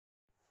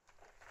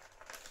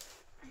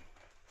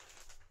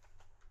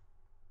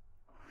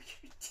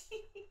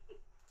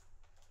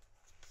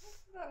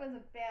was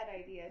a bad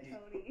idea,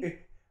 Tony.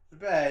 It's a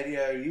bad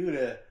idea of you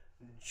to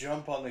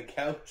jump on the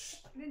couch.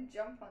 I didn't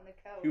jump on the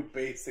couch. You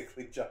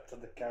basically jumped on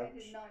the couch. I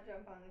did not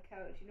jump on the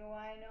couch. You know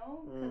why I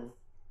know? Because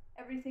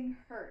everything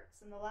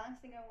hurts, and the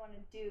last thing I want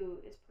to do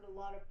is put a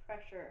lot of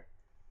pressure.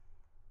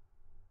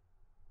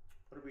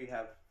 What do we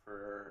have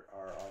for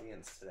our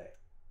audience today?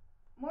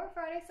 More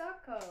Friday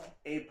Socko.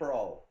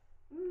 April.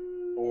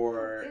 Ooh,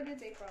 Or it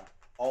is April.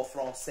 en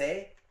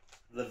français,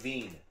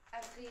 Levine.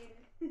 Avril.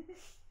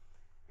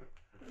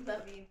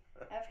 Levine.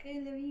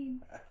 Avril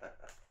Levine.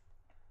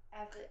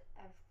 Avril,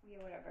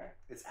 yeah, whatever.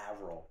 It's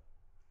Avril.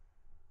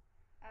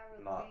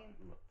 Avril Not, Levine.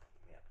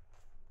 yeah.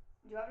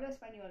 Yo hablo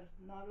español,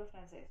 no hablo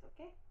francés,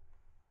 ¿ok?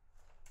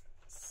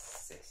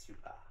 C'est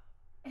super.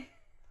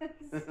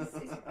 C'est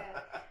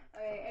super.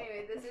 Okay,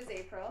 anyway, this is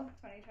April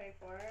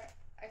 2024.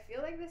 I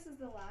feel like this is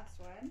the last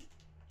one.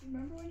 Do you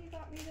remember when you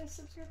got me this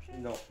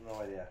subscription? No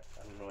idea.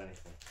 I don't know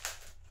anything.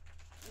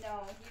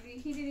 No,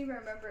 he didn't even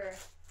remember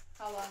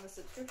how long the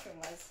subscription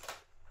was.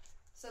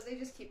 So they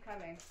just keep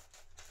coming.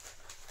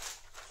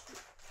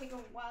 Take a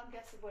wild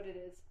guess of what it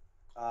is.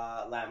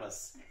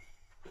 Llamas.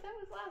 That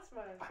was last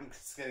one. I'm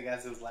just gonna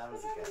guess it was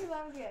llamas What again.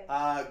 llama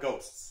again?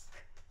 Ghosts.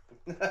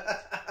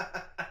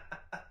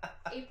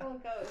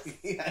 April Ghost.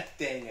 Yeah,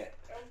 dang it.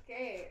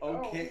 Okay.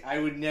 Okay, I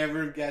would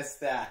never have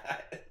guessed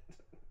that.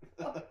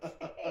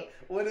 Okay.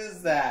 What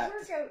is that?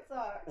 Workout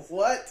socks.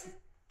 What?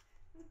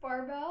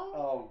 Barbell.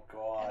 Oh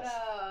gosh.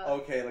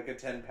 And, okay, like a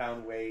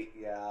 10-pound weight,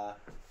 yeah.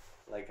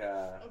 Like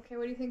a. Okay,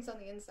 what do you think's on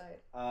the inside?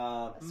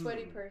 A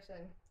sweaty person.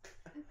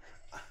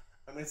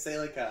 I'm gonna say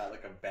like a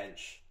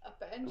bench. A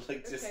bench.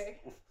 Like just okay.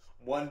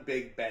 one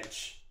big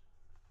bench.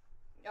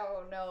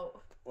 Oh no.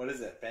 What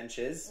is it?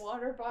 Benches?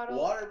 Water bottle.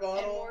 Water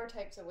bottle. And more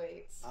types of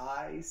weights.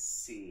 I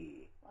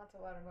see. Lots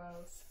of water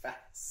bottles.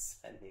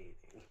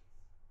 Fascinating.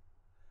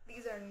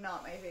 These are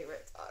not my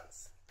favorite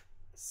socks.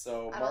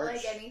 So I March. don't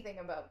like anything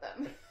about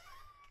them.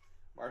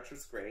 March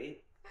was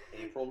great.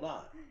 April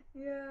not.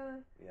 Yeah.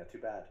 Yeah, too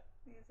bad.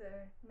 These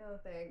are no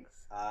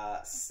thanks.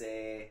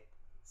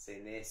 Ce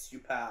n'est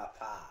super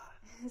pas.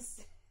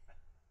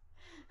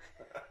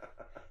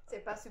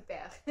 C'est pas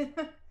super.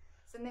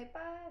 Ce n'est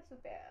pas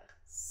super.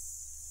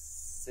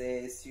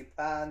 C'est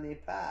super n'est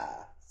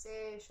pas.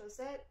 Ces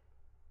chaussettes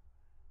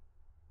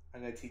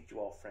I'm gonna teach you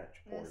all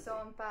French. ne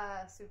sont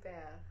pas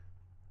super.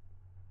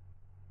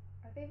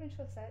 Are they even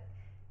chaussettes?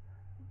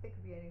 They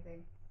could be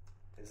anything.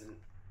 Isn't.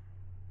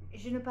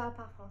 Je ne parle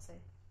pas français.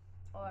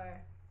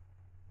 Or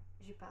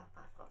je parle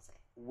pas français.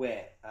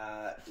 Ouais,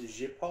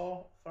 j'ai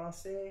pas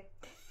français,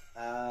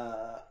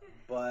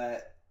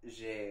 but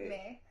j'ai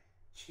Mais.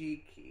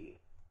 cheeky,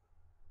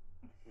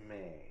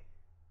 mais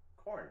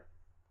corn.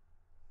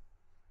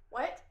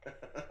 What? I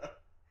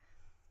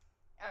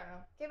don't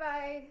know. Okay,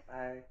 bye.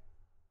 Bye.